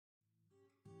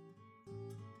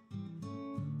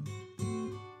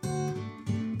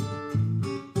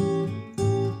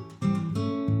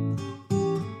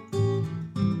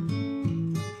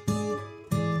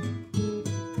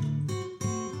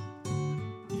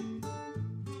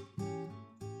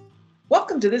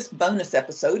Welcome to this bonus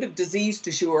episode of Disease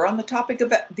Du Jour on the topic of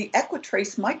the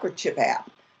Equitrace microchip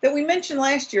app that we mentioned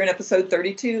last year in episode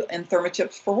 32 in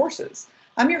Thermachips for Horses.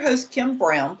 I'm your host, Kim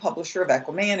Brown, publisher of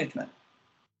Equimanagement.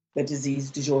 The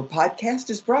Disease Du Jour podcast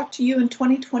is brought to you in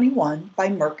 2021 by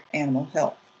Merck Animal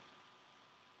Health.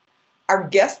 Our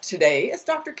guest today is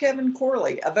Dr. Kevin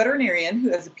Corley, a veterinarian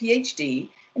who has a PhD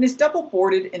and is double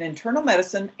boarded in internal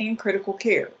medicine and critical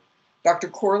care. Dr.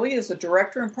 Corley is the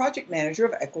director and project manager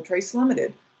of Equitrace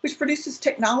Limited, which produces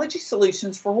technology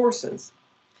solutions for horses.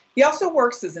 He also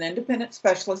works as an independent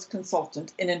specialist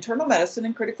consultant in internal medicine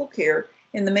and critical care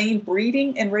in the main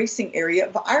breeding and racing area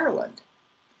of Ireland.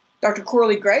 Dr.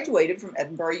 Corley graduated from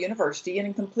Edinburgh University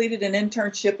and completed an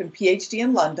internship and PhD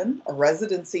in London, a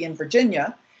residency in Virginia,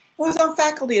 and was on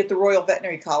faculty at the Royal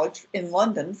Veterinary College in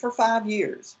London for 5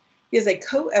 years. He is a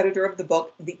co-editor of the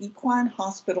book, The Equine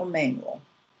Hospital Manual.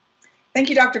 Thank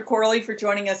you, Dr. Corley, for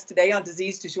joining us today on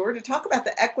Disease Du Jour to talk about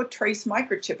the Equitrace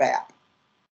microchip app.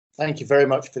 Thank you very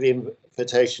much for the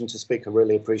invitation to speak. I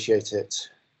really appreciate it.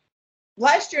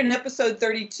 Last year in episode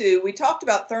 32, we talked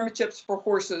about Thermachips for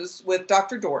Horses with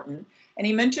Dr. Dorton, and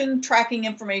he mentioned tracking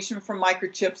information from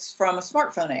microchips from a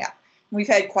smartphone app. We've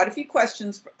had quite a few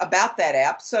questions about that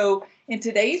app. So in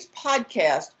today's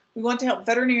podcast, we want to help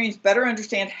veterinarians better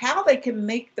understand how they can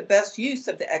make the best use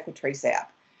of the Equitrace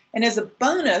app. And as a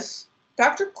bonus,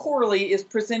 Dr. Corley is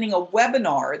presenting a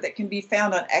webinar that can be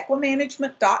found on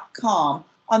equimanagement.com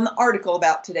on the article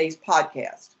about today's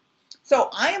podcast. So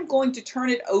I am going to turn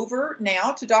it over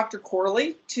now to Dr.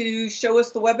 Corley to show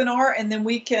us the webinar, and then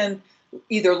we can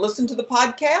either listen to the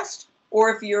podcast, or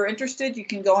if you're interested, you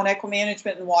can go on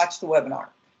Equimanagement and watch the webinar.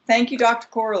 Thank you, Dr.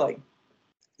 Corley.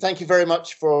 Thank you very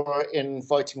much for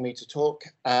inviting me to talk.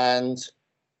 And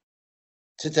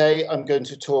today I'm going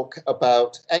to talk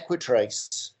about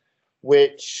Equitrace,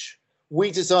 which we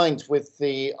designed with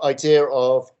the idea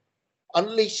of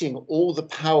unleashing all the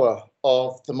power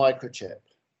of the microchip.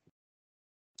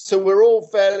 So we're all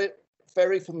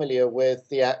very familiar with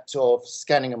the act of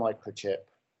scanning a microchip.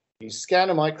 You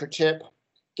scan a microchip,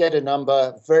 get a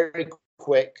number very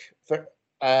quick,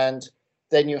 and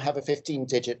then you have a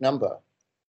 15-digit number.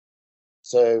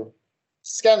 So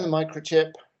scan the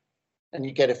microchip and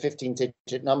you get a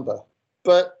 15-digit number.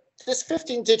 But this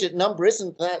 15-digit number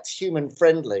isn't that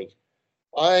human-friendly.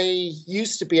 I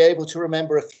used to be able to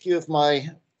remember a few of my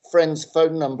friends'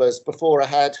 phone numbers before I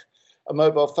had a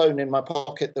mobile phone in my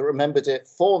pocket that remembered it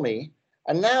for me.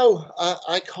 And now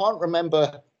I can't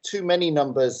remember too many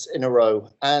numbers in a row.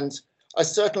 And I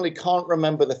certainly can't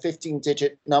remember the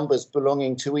 15-digit numbers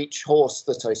belonging to each horse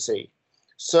that I see.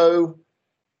 So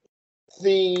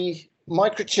the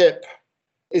microchip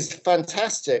is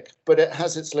fantastic, but it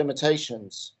has its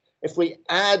limitations. If we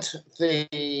add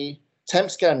the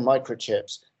TempScan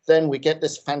microchips, then we get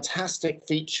this fantastic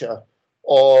feature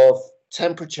of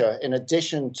temperature in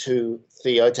addition to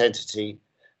the identity.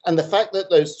 And the fact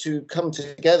that those two come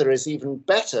together is even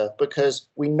better because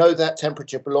we know that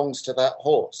temperature belongs to that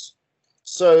horse.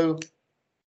 So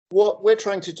what we're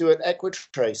trying to do at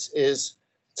Equitrace is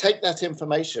take that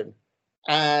information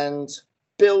and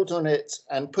build on it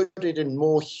and put it in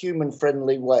more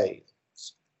human-friendly ways.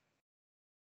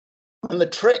 And the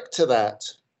trick to that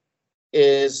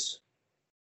is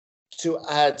to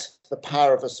add the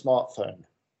power of a smartphone.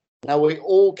 Now, we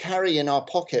all carry in our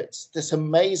pockets this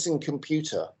amazing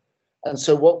computer. And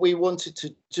so what we wanted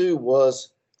to do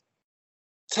was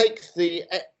take the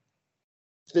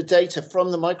data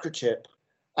from the microchip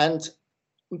and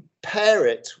pair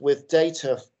it with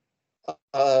data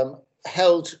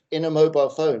held in a mobile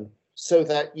phone so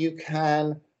that you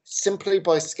can, simply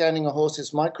by scanning a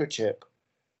horse's microchip,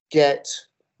 get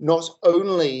not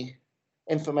only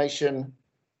information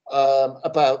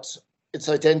about its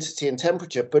identity and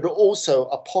temperature, but also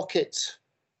a pocket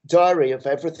diary of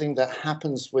everything that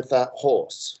happens with that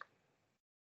horse.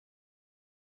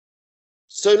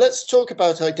 So let's talk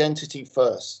about identity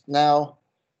first. Now,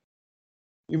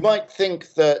 you might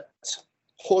think that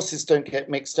horses don't get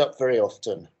mixed up very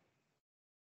often,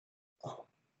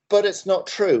 but it's not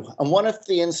true. And one of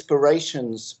the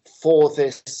inspirations for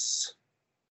this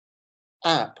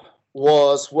app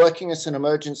was working as an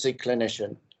emergency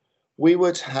clinician. We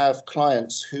would have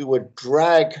clients who would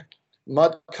drag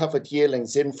mud-covered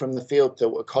yearlings in from the field that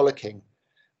were colicking,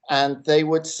 and they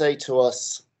would say to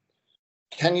us,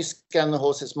 "Can you scan the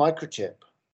horse's microchip?"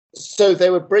 So they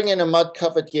would bring in a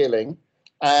mud-covered yearling,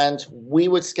 and we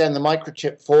would scan the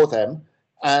microchip for them,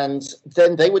 and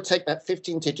then they would take that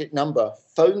 15-digit number,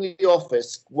 phone the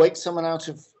office, wake someone out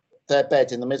of their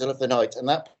bed in the middle of the night, and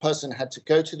that person had to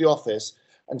go to the office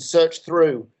and search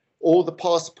through all the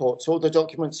passports, all the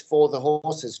documents for the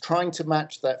horses, trying to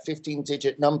match that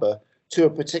 15-digit number to a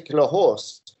particular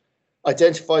horse,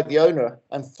 identify the owner,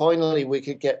 and finally we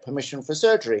could get permission for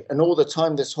surgery. And all the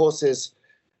time this horse is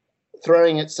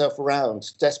throwing itself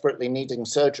around, desperately needing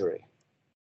surgery.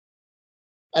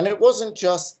 And it wasn't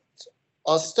just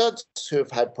our studs who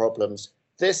have had problems.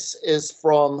 This is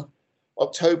from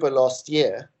October last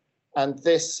year, and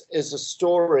this is a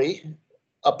story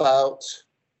about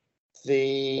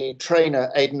the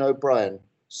trainer, Aidan O'Brien.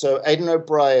 So Aidan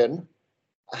O'Brien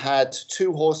had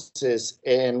two horses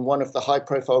in one of the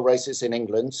high-profile races in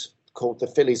England called the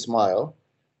Fillies Mile,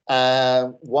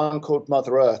 one called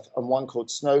Mother Earth and one called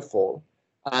Snowfall.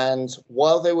 And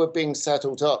while they were being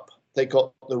saddled up, they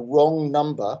got the wrong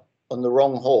number on the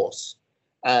wrong horse.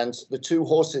 And the two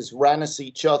horses ran at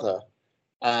each other.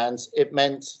 And it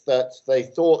meant that they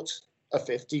thought a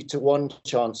 50-1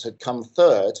 chance had come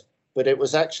third, but it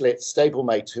was actually its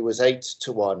stablemate who was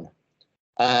 8-1.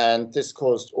 And this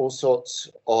caused all sorts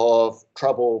of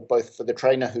trouble, both for the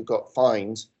trainer who got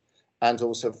fined and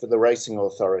also for the racing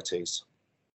authorities.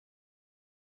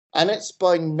 And it's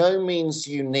by no means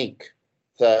unique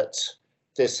that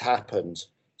this happened.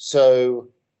 So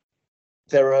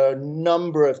there are a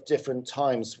number of different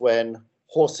times when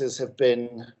horses have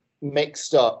been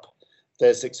mixed up.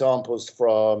 There's examples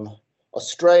from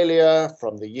Australia,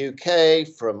 from the UK,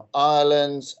 from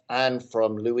Ireland, and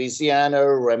from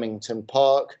Louisiana, Remington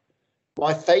Park.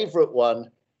 My favourite one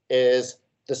is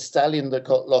the stallion that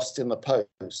got lost in the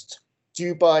post.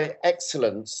 Dubai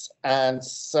Excellence and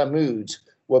Samud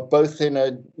were both in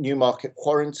a Newmarket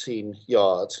quarantine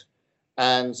yard,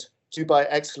 and Dubai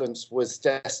Excellence was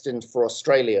destined for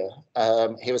Australia.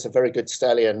 He was a very good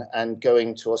stallion and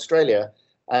going to Australia.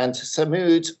 And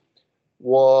Samud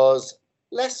was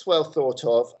less well thought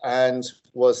of and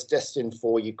was destined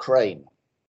for Ukraine.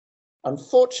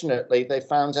 Unfortunately, they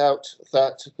found out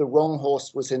that the wrong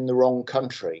horse was in the wrong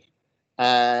country,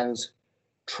 and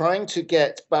trying to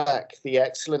get back the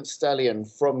excellent stallion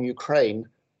from Ukraine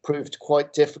proved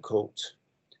quite difficult.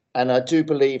 And I do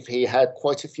believe he had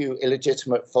quite a few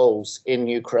illegitimate foals in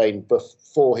Ukraine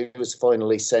before he was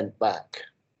finally sent back.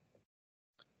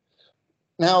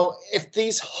 Now, if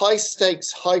these high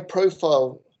stakes, high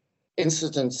profile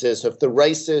incidences of the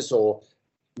races or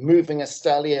moving a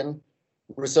stallion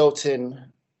result in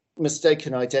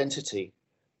mistaken identity,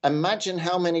 imagine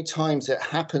how many times it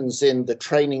happens in the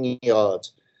training yard,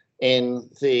 in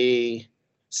the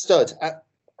stud.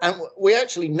 And we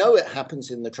actually know it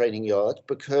happens in the training yard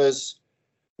because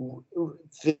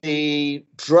the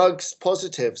drugs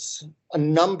positives, a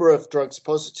number of drugs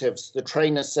positives, the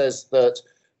trainer says that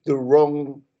the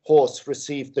wrong horse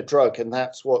received the drug and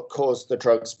that's what caused the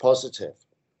drugs positive.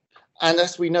 And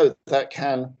as we know, that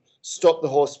can stop the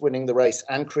horse winning the race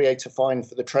and create a fine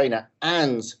for the trainer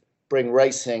and bring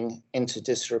racing into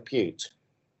disrepute.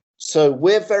 So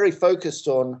we're very focused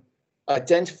on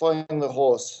identifying the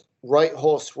horse,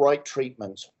 right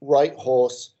treatment, right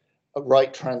horse,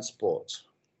 right transport.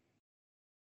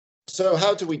 So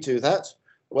how do we do that?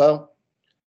 Well,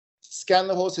 scan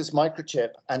the horse's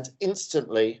microchip and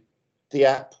instantly the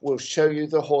app will show you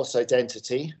the horse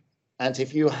identity. And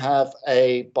if you have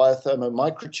a biothermo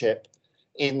microchip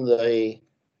in the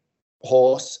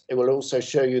horse, it will also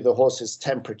show you the horse's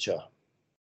temperature.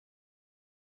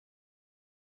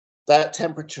 That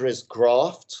temperature is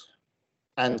graphed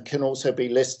and can also be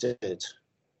listed.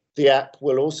 The app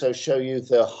will also show you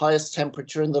the highest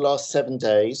temperature in the last 7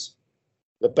 days,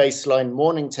 the baseline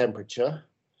morning temperature,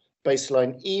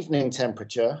 baseline evening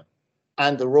temperature,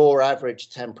 and the raw average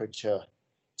temperature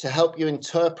to help you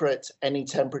interpret any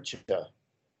temperature.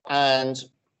 And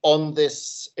on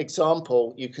this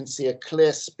example, you can see a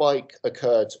clear spike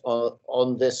occurred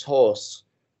on this horse.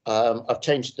 I've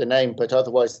changed the name, but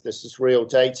otherwise this is real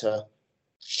data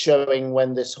showing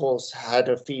when this horse had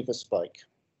a fever spike.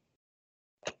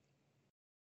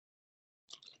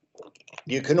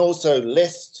 You can also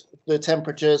list the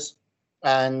temperatures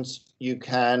and you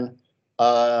can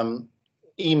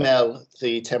email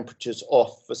the temperatures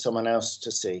off for someone else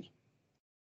to see.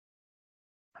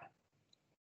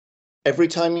 Every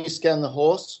time you scan the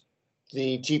horse,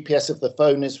 the GPS of the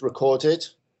phone is recorded,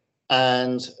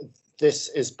 and this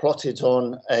is plotted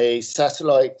on a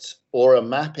satellite or a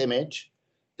map image.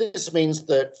 This means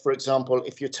that, for example,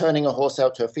 if you're turning a horse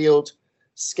out to a field,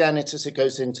 scan it as it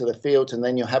goes into the field, and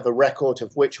then you have a record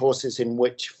of which horse is in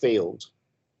which field.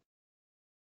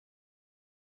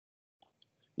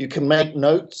 You can make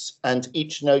notes, and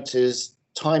each note is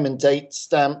time and date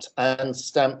stamped and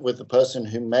stamped with the person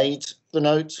who made the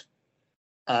note.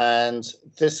 And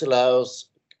this allows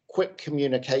quick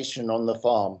communication on the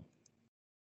farm.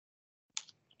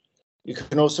 You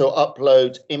can also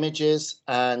upload images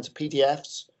and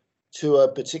PDFs to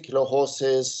a particular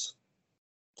horse's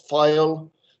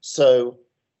file. So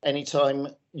anytime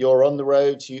you're on the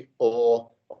road or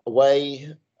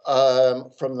away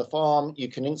from the farm, you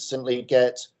can instantly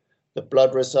get the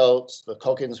blood results, the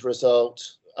Coggins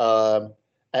result, the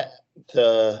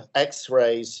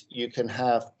x-rays you can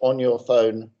have on your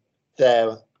phone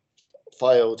there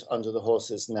filed under the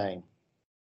horse's name.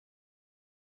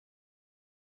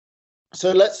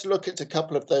 So let's look at a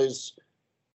couple of those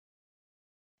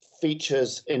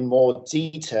features in more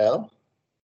detail.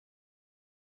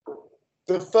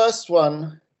 The first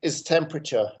one is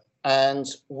temperature, and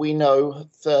we know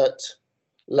that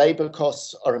labor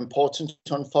costs are important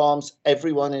on farms.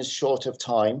 Everyone is short of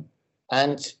time,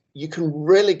 and you can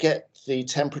really get the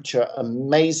temperature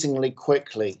amazingly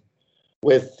quickly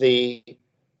with the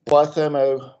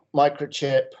Biothermo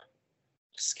microchip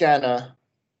scanner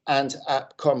and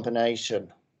app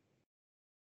combination.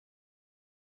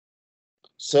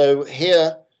 So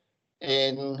here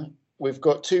we've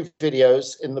got two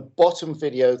videos. In the bottom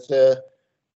video, the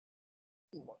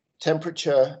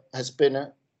temperature has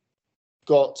been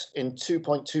got in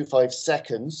 2.25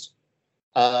 seconds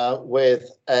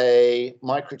with a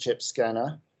microchip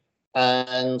scanner.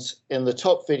 And in the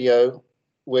top video,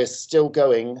 we're still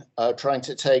going, trying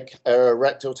to take a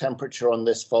rectal temperature on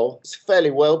this foal. It's a fairly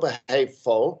well-behaved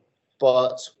foal,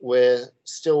 but we're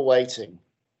still waiting.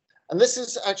 And this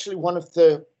is actually one of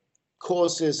the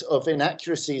causes of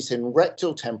inaccuracies in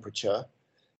rectal temperature,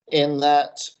 in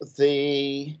that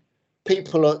the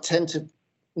people tend to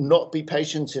not be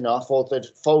patient enough, or the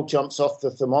foal jumps off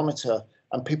the thermometer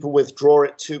and people withdraw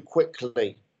it too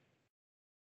quickly.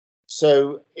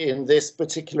 So in this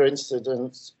particular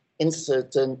incident,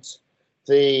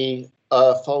 the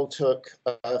foal took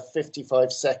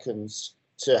 55 seconds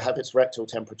to have its rectal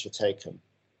temperature taken.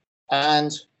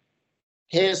 And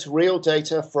here's real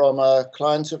data from a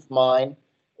client of mine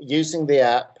using the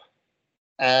app,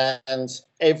 and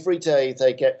every day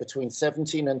they get between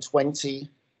 17 and 20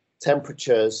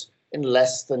 temperatures in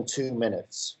less than 2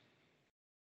 minutes.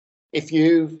 If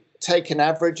you take an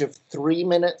average of 3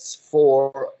 minutes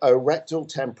for a rectal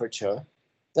temperature,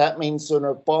 that means on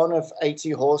a barn of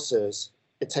 80 horses,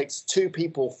 it takes 2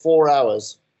 people 4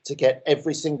 hours to get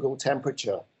every single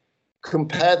temperature.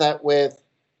 Compare that with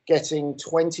getting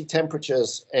 20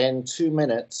 temperatures in 2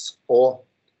 minutes, or,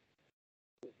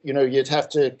 you know, you'd have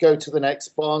to go to the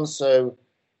next barn. So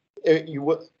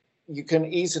you can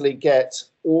easily get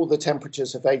all the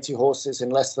temperatures of 80 horses in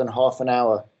less than half an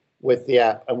hour with the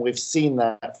app. And we've seen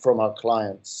that from our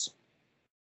clients.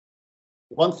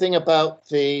 One thing about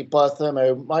the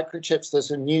Biothermo microchips,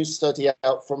 there's a new study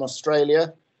out from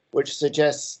Australia, which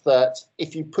suggests that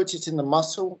if you put it in the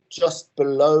muscle just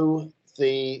below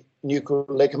the nuchal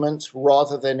ligament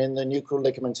rather than in the nuchal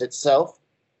ligament itself,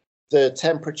 the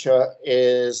temperature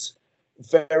is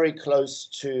very close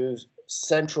to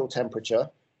central temperature,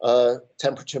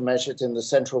 temperature measured in the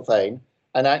central vein,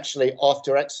 and actually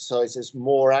after exercise is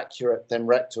more accurate than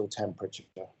rectal temperature.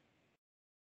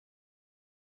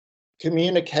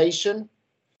 Communication.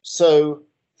 So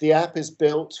the app is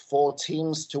built for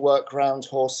teams to work around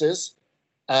horses,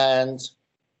 and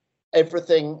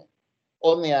everything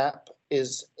on the app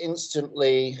is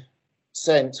instantly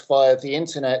sent via the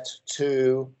internet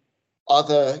to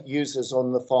other users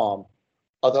on the farm,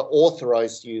 other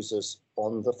authorized users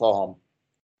on the farm.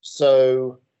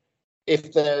 So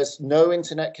if there's no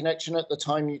internet connection at the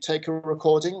time you take a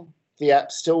recording, the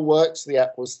app still works, the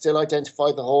app will still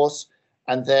identify the horse,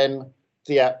 and then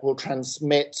the app will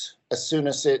transmit as soon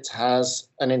as it has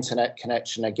an internet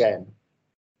connection again.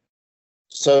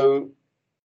 So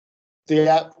the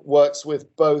app works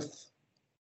with both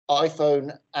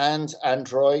iPhone and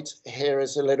Android. Here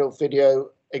is a little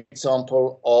video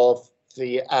example of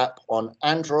the app on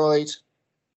Android,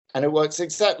 and it works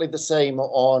exactly the same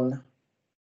on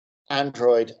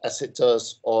Android as it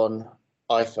does on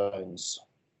iPhones.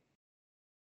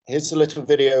 Here's a little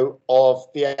video of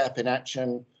the app in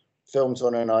action filmed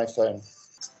on an iPhone.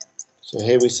 So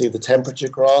here we see the temperature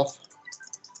graph,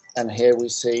 and here we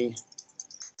see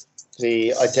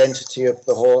the identity of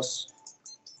the horse,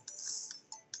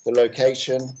 the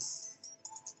location,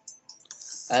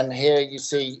 and here you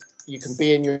see you can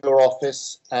be in your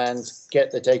office and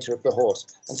get the data of the horse.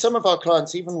 And some of our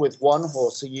clients, even with one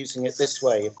horse, are using it this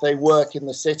way. If they work in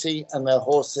the city and their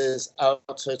horse is out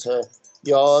at a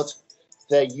yard,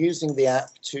 they're using the app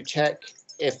to check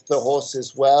if the horse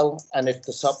is well and if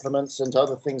the supplements and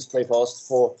other things they've asked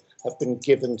for have been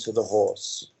given to the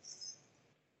horse.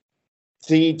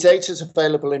 The data is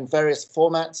available in various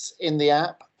formats in the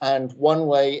app. And one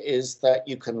way is that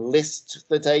you can list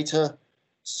the data.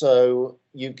 So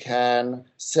you can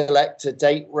select a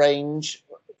date range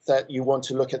that you want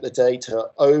to look at the data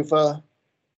over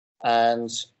and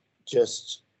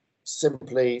just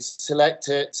simply select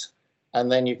it.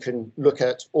 And then you can look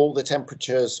at all the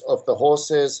temperatures of the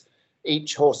horses.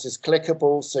 Each horse is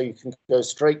clickable, so you can go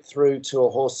straight through to a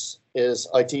horse's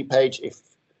ID page if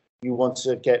you want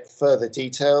to get further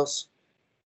details.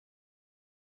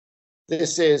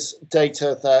 This is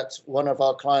data that one of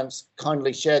our clients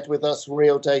kindly shared with us,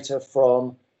 real data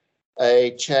from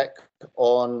a check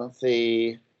on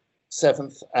the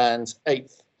 7th and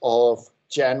 8th of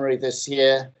January this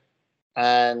year.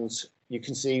 And you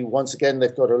can see, once again,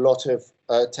 they've got a lot of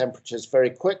temperatures very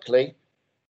quickly.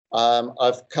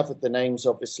 I've covered the names,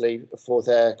 obviously, for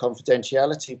their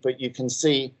confidentiality, but you can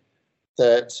see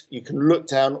that you can look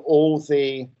down all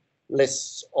the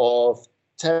lists of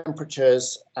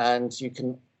temperatures and you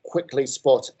can quickly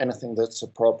spot anything that's a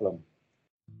problem.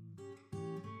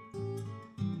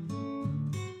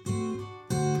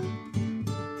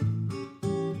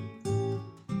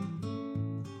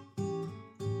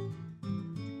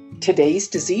 Today's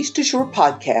Disease Du Jour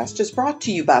podcast is brought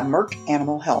to you by Merck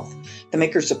Animal Health, the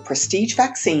makers of prestige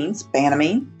vaccines,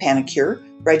 Banamine, Panacur,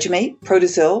 Regimate,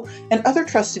 Protozil, and other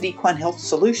trusted equine health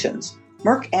solutions.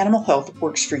 Merck Animal Health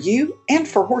works for you and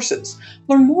for horses.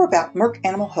 Learn more about Merck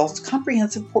Animal Health's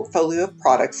comprehensive portfolio of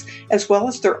products, as well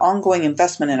as their ongoing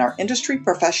investment in our industry,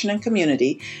 profession, and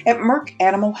community at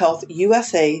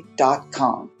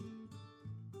merckanimalhealthusa.com.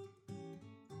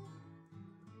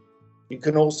 You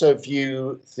can also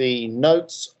view the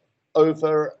notes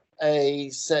over a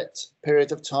set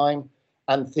period of time,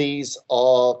 and these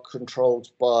are controlled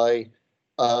by,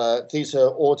 these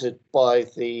are ordered by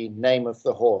the name of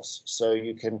the horse. So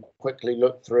you can quickly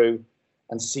look through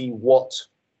and see what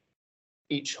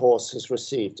each horse has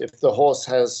received. If the horse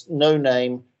has no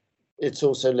name, it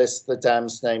also lists the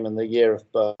dam's name and the year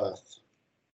of birth.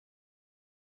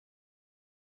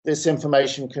 This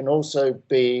information can also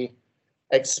be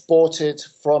exported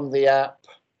from the app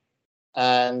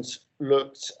and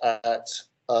looked at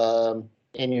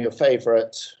in your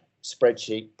favorite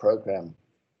spreadsheet program.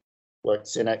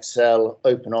 Works in Excel,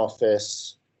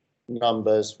 OpenOffice,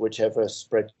 Numbers, whichever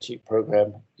spreadsheet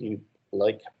program you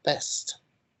like best.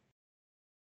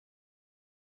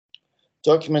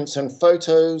 Documents and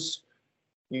photos,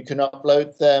 you can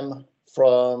upload them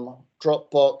from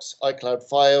Dropbox, iCloud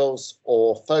files,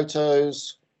 or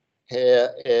photos.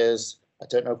 Here is, I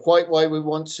don't know quite why we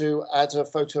want to add a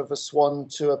photo of a swan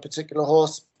to a particular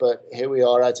horse, but here we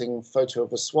are adding a photo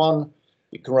of a swan.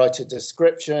 You can write a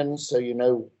description so you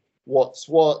know what's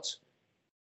what,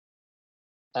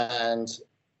 and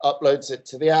uploads it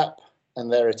to the app,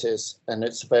 and there it is, and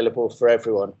it's available for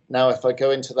everyone. Now, if I go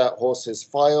into that horse's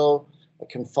file, I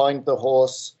can find the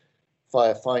horse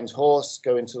via Find Horse,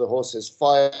 go into the horse's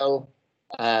file,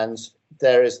 and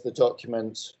there is the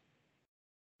document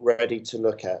ready to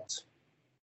look at.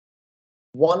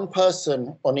 One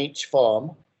person on each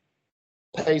farm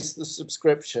pays the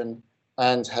subscription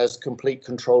and has complete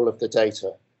control of the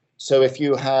data. So if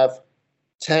you have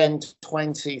 10,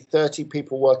 20, 30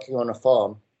 people working on a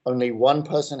farm, only one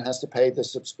person has to pay the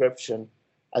subscription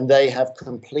and they have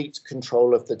complete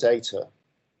control of the data.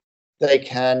 They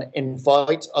can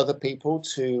invite other people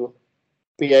to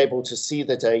be able to see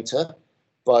the data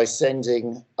by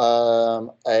sending a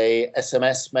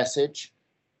SMS message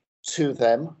to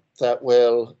them that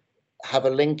will have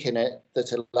a link in it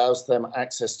that allows them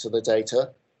access to the data,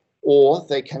 or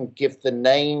they can give the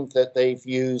name that they've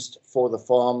used for the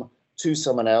farm to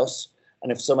someone else.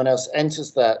 And if someone else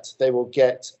enters that, they will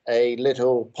get a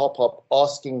little pop-up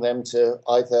asking them to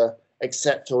either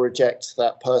accept or reject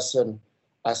that person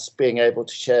as being able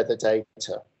to share the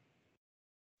data.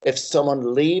 If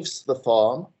someone leaves the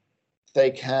farm,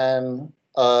 they can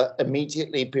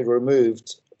immediately be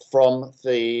removed from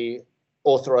the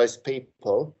authorized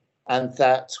people, and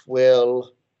that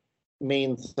will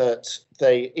mean that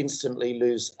they instantly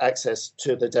lose access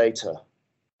to the data.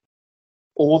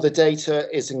 All the data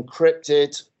is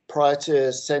encrypted prior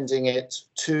to sending it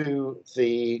to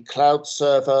the cloud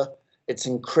server. It's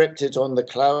encrypted on the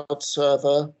cloud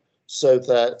server so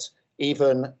that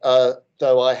even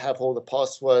though I have all the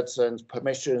passwords and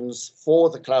permissions for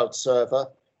the cloud server,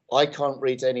 I can't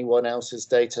read anyone else's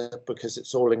data because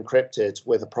it's all encrypted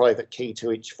with a private key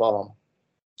to each farm.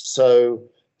 So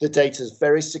the data is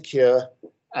very secure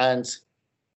and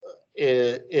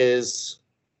is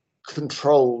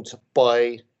controlled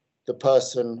by the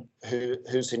person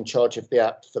who's in charge of the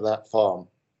app for that farm.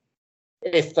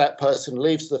 If that person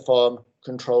leaves the farm,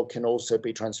 control can also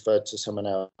be transferred to someone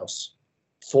else.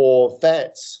 For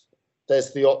vets,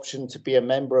 there's the option to be a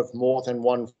member of more than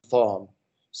one farm.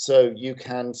 So you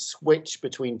can switch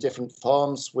between different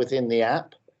farms within the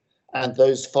app, and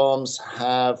those farms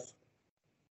have,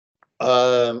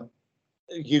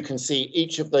 you can see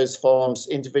each of those farms'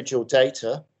 individual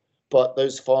data, but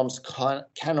those farms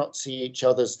cannot see each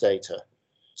other's data.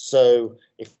 So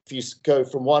if you go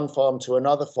from one farm to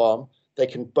another farm, they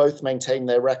can both maintain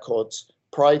their records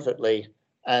privately,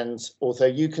 and although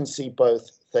you can see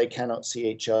both, they cannot see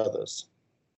each other's.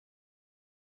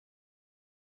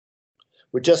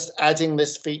 We're just adding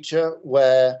this feature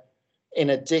where,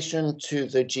 in addition to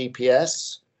the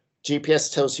GPS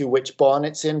tells you which barn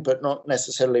it's in, but not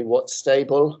necessarily what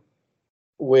stable.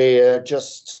 We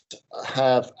just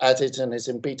have added, and is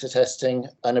in beta testing,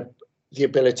 and the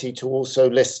ability to also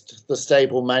list the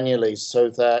stable manually, so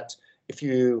that if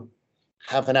you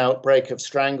have an outbreak of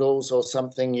strangles or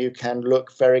something, you can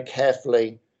look very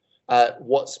carefully at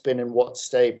what's been in what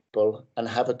stable and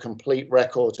have a complete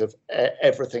record of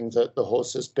everything that the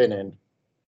horse has been in.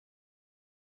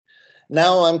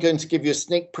 Now I'm going to give you a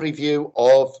sneak preview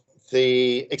of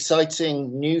the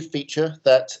exciting new feature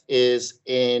that is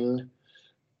in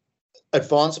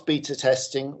advanced beta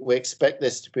testing. We expect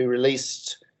this to be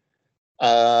released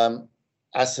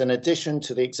as an addition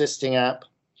to the existing app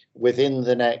within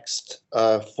the next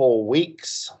 4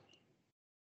 weeks.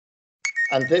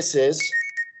 And this is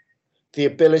the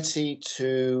ability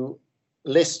to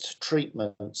list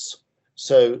treatments.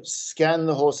 So scan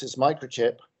the horse's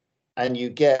microchip and you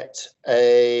get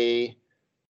a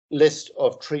list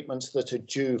of treatments that are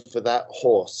due for that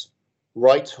horse.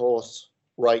 Right horse,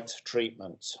 right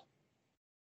treatment.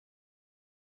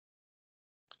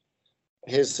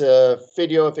 Here's a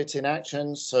video of it in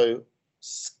action. So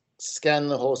scan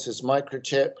the horse's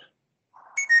microchip.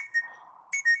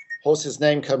 Horse's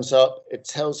name comes up. It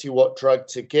tells you what drug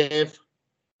to give.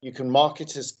 You can mark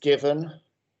it as given,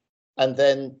 and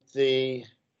then the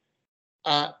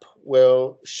app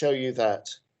will show you that.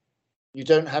 You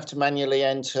don't have to manually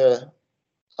enter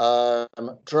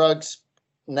drugs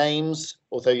names,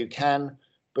 although you can,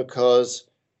 because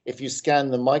if you scan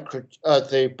the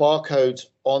barcode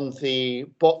on the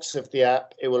box of the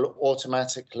app, it will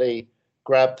automatically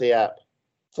grab the app.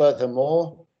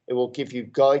 Furthermore, it will give you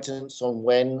guidance on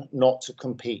when not to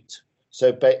compete.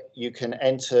 So you can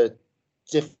enter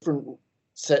different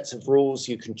sets of rules.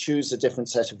 You can choose a different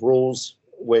set of rules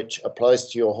which applies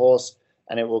to your horse,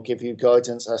 and it will give you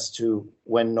guidance as to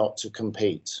when not to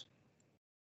compete.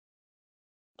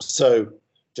 So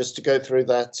just to go through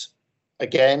that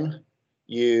again,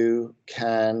 you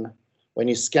can, when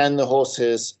you scan the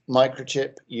horse's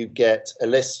microchip, you get a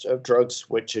list of drugs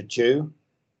which are due.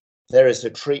 There is a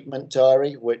treatment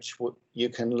diary, which you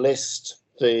can list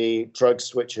the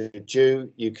drugs which are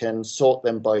due. You can sort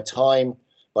them by time,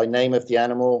 by name of the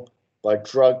animal, by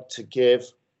drug to give,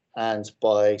 and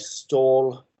by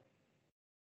stall.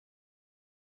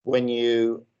 When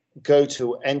you go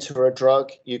to enter a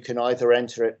drug, you can either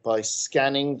enter it by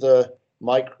scanning the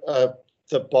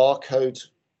barcode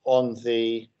on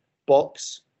the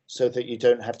box so that you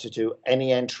don't have to do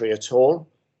any entry at all,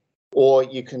 or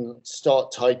you can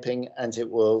start typing and it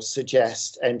will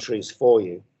suggest entries for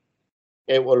you.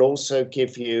 It will also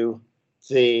give you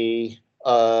the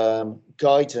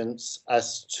guidance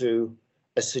as to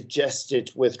a suggested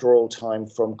withdrawal time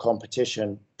from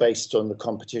competition based on the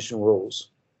competition rules.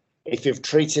 If you've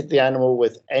treated the animal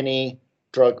with any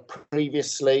drug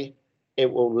previously,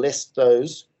 it will list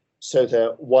those, so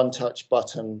the one-touch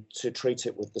button to treat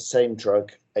it with the same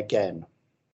drug again.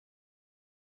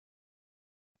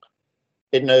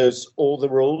 It knows all the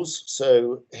rules.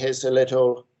 So here's a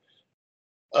little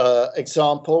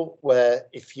example where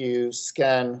if you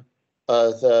scan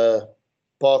the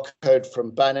barcode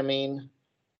from Banamine,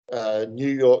 New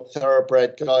York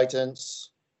Thoroughbred guidance,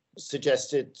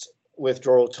 suggested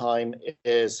withdrawal time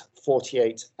is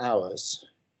 48 hours.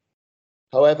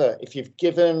 However, if you've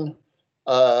given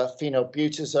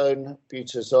phenylbutazone,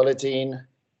 butazolidine,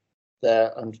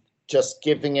 there I'm just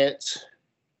giving it,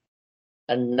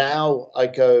 and now I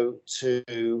go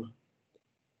to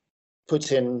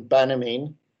put in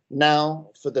Banamine. Now,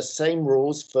 for the same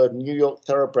rules for New York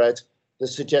Thoroughbred, the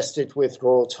suggested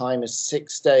withdrawal time is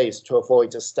 6 days to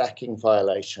avoid a stacking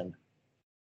violation.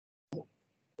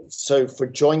 So for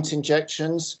joint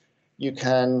injections, you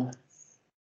can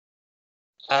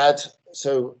add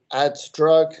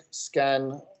drug,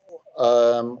 scan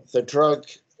the drug.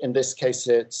 In this case,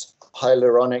 it's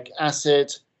hyaluronic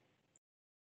acid.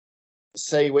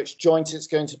 Say which joint it's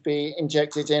going to be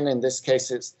injected in. In this case,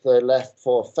 it's the left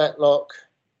fore fetlock.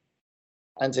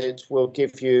 And it will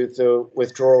give you the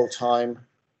withdrawal time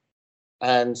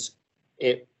and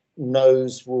it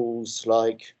knows rules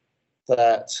like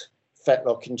that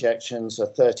fetlock injections are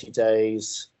 30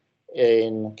 days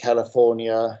in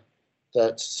California,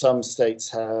 that some states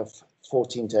have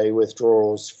 14-day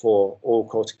withdrawals for all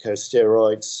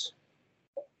corticosteroids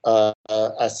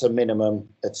as a minimum,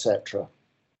 etc.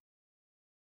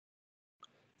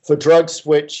 For drugs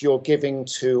which you're giving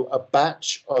to a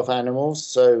batch of animals,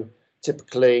 so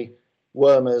typically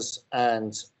wormers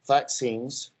and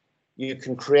vaccines, you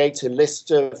can create a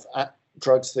list of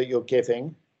drugs that you're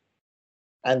giving,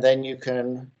 and then you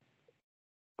can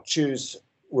choose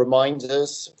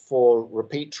reminders for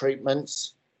repeat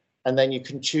treatments, and then you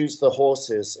can choose the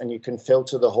horses, and you can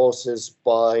filter the horses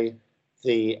by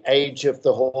the age of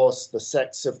the horse, the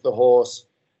sex of the horse,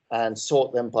 and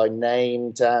sort them by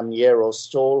name, dam, year, or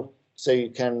stall. So you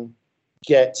can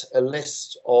get a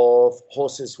list of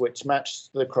horses which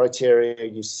match the criteria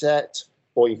you set,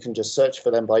 or you can just search for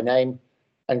them by name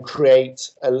and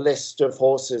create a list of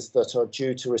horses that are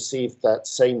due to receive that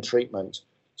same treatment.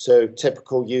 So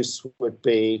typical use would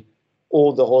be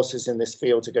all the horses in this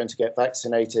field are going to get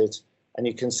vaccinated, and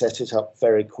you can set it up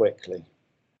very quickly.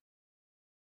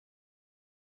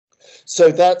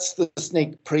 So that's the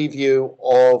sneak preview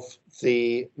of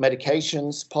the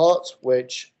medications part,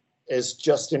 which is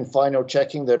just in final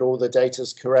checking that all the data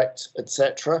is correct,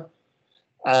 etc.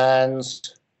 And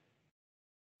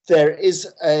there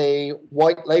is a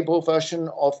white label version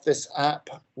of this app,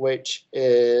 which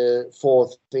is for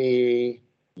the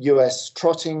US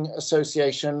Trotting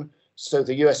Association. So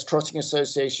the US Trotting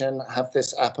Association have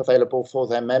this app available for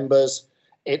their members.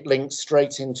 It links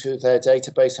straight into their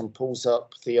database and pulls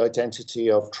up the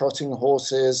identity of trotting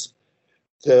horses.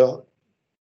 The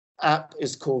app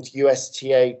is called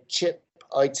USTA Chip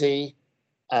ID,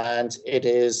 and it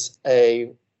is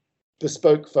a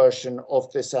bespoke version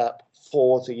of this app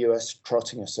for the US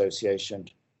Trotting Association.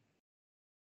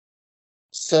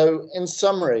 So in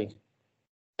summary,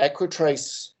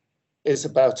 Equitrace is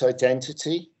about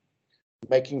identity,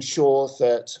 making sure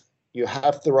that you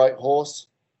have the right horse,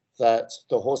 that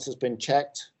the horse has been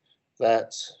checked,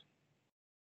 that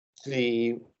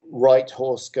the right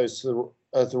horse goes to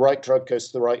the right drug goes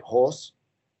to the right horse.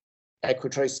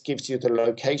 Equitrace gives you the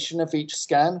location of each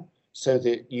scan so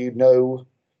that you know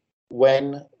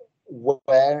when,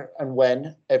 where, and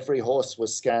when every horse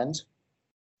was scanned.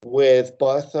 With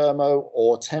Biothermo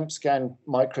or TempScan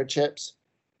microchips,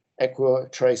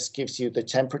 Equitrace gives you the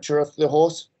temperature of the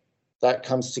horse. That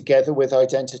comes together with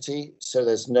identity, so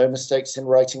there's no mistakes in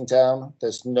writing down.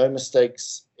 There's no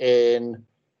mistakes in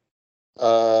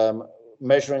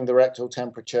measuring the rectal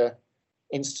temperature.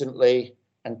 Instantly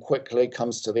and quickly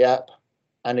comes to the app,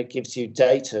 and it gives you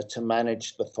data to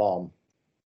manage the farm.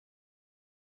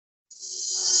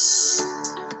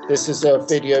 This is a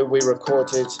video we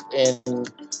recorded in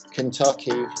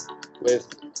Kentucky with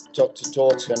Dr.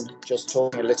 Dorton, just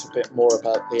talking a little bit more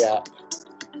about the app.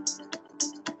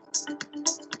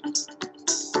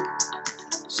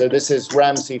 So this is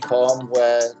Ramsey Farm,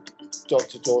 where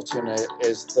Dr. Dorton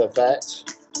is the vet.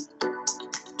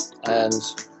 And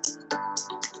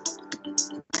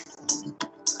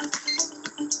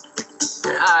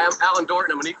hi, I'm Alan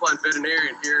Dorton. I'm an equine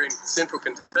veterinarian here in central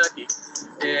Kentucky,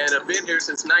 and I've been here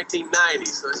since 1990,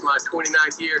 so it's my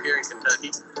 29th year here in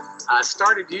Kentucky. I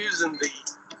started using the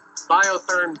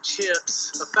Biotherm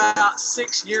chips about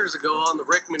 6 years ago on the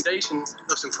recommendation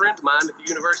of some friends of mine at the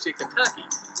University of Kentucky.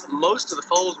 Most of the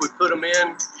foals, we put them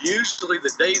in usually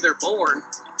the day they're born,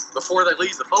 before they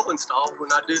leave the foaling stall,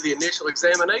 when I do the initial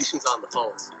examinations on the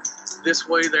foals. This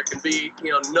way there can be,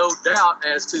 no doubt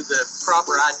as to the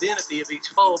proper identity of each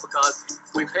foal, because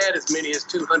we've had as many as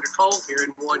 200 foals here in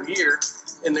 1 year,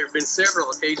 and there have been several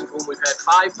occasions when we've had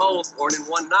 5 foals born in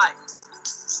one night.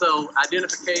 So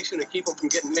identification and keep them from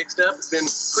getting mixed up has been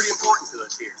pretty important to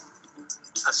us here.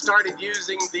 I started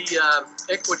using the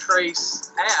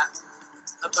Equitrace app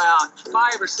about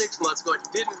 5 or 6 months ago. It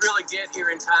didn't really get here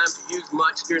in time to use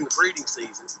much during the breeding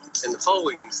season and the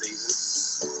foaling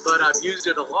season, but I've used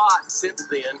it a lot since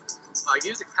then. I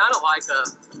use it kind of like a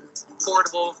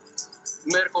portable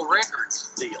medical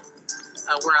records deal,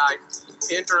 where I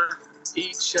enter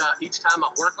each time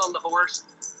I work on the horse.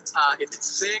 If it's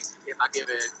sick, if I give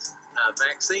it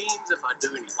vaccines, if I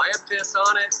do any lab tests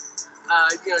on it,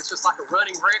 it's just like a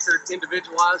running record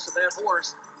individualized to that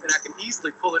horse, and I can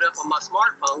easily pull it up on my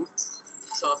smartphone.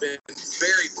 So I've been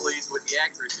very pleased with the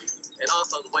accuracy, and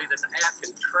also the way that the app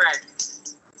can track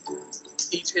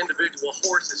each individual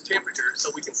horse's temperature,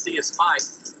 so we can see a spike,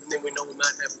 and then we know we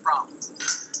might have a problem.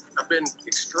 I've been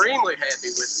extremely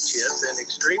happy with the chips and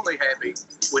extremely happy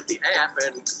with the app,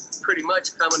 and pretty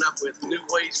much coming up with new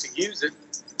ways to use it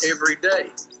every day.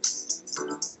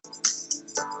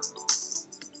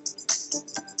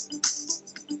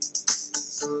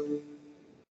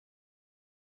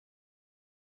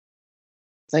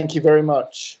 Thank you very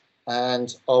much.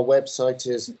 And our website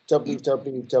is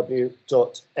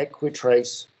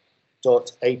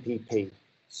www.equitrace.app.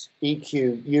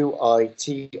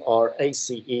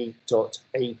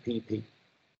 EQUITRACE.app.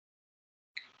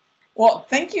 Well,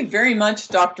 thank you very much,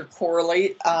 Dr.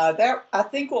 Corley. That I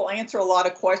think will answer a lot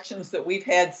of questions that we've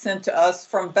had sent to us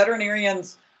from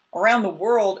veterinarians around the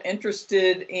world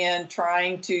interested in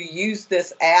trying to use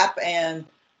this app and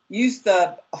use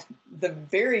the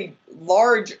very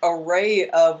large array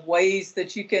of ways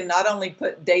that you can not only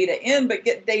put data in, but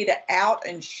get data out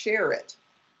and share it,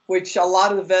 which a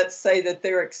lot of the vets say that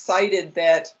they're excited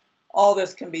that all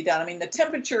this can be done. I mean, the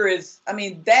temperature is,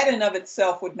 that in of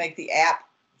itself would make the app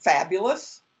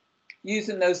fabulous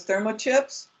using those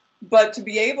thermochips, but to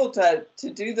be able to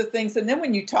do the things, and then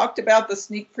when you talked about the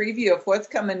sneak preview of what's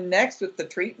coming next with the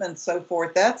treatment and so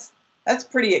forth, that's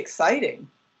pretty exciting.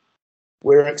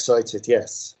 We're excited,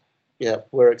 yes. Yeah,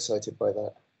 we're excited by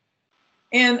that.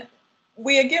 And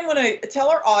we again want to tell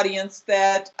our audience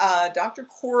that Dr.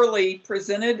 Corley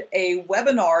presented a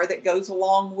webinar that goes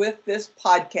along with this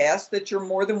podcast that you're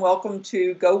more than welcome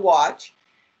to go watch.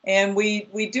 And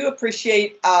we do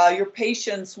appreciate your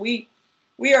patience. We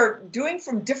are doing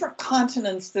from different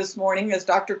continents this morning as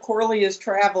Dr. Corley is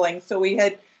traveling. So we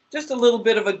had just a little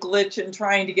bit of a glitch in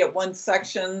trying to get one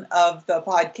section of the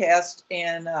podcast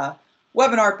and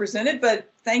webinar presented. But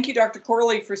thank you, Dr.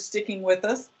 Corley, for sticking with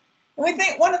us. And we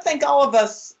want to thank all of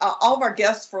our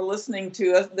guests for listening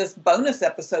to this bonus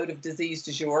episode of Disease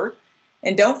Du Jour.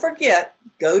 And don't forget,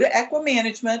 go to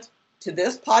EquiManagement, to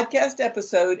this podcast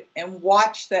episode, and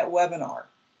watch that webinar.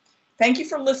 Thank you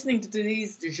for listening to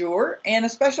Disease Du Jour, and a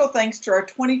special thanks to our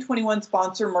 2021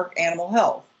 sponsor, Merck Animal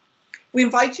Health. We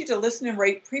invite you to listen and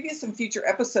rate previous and future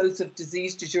episodes of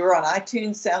Disease Du Jour on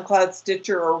iTunes, SoundCloud,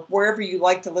 Stitcher, or wherever you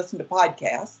like to listen to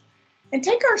podcasts. And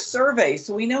take our survey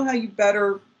so we know how we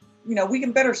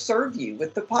can better serve you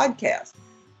with the podcast.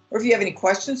 Or if you have any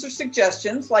questions or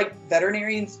suggestions, like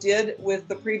veterinarians did with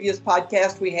the previous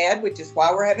podcast we had, which is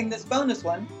why we're having this bonus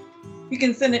one, you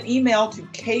can send an email to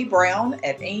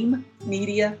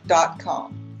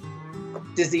kbrown@aimmedia.com.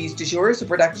 Disease Du Jour is a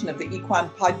production of the Equine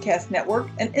Podcast Network,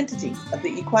 an entity of the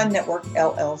Equine Network,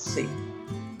 LLC.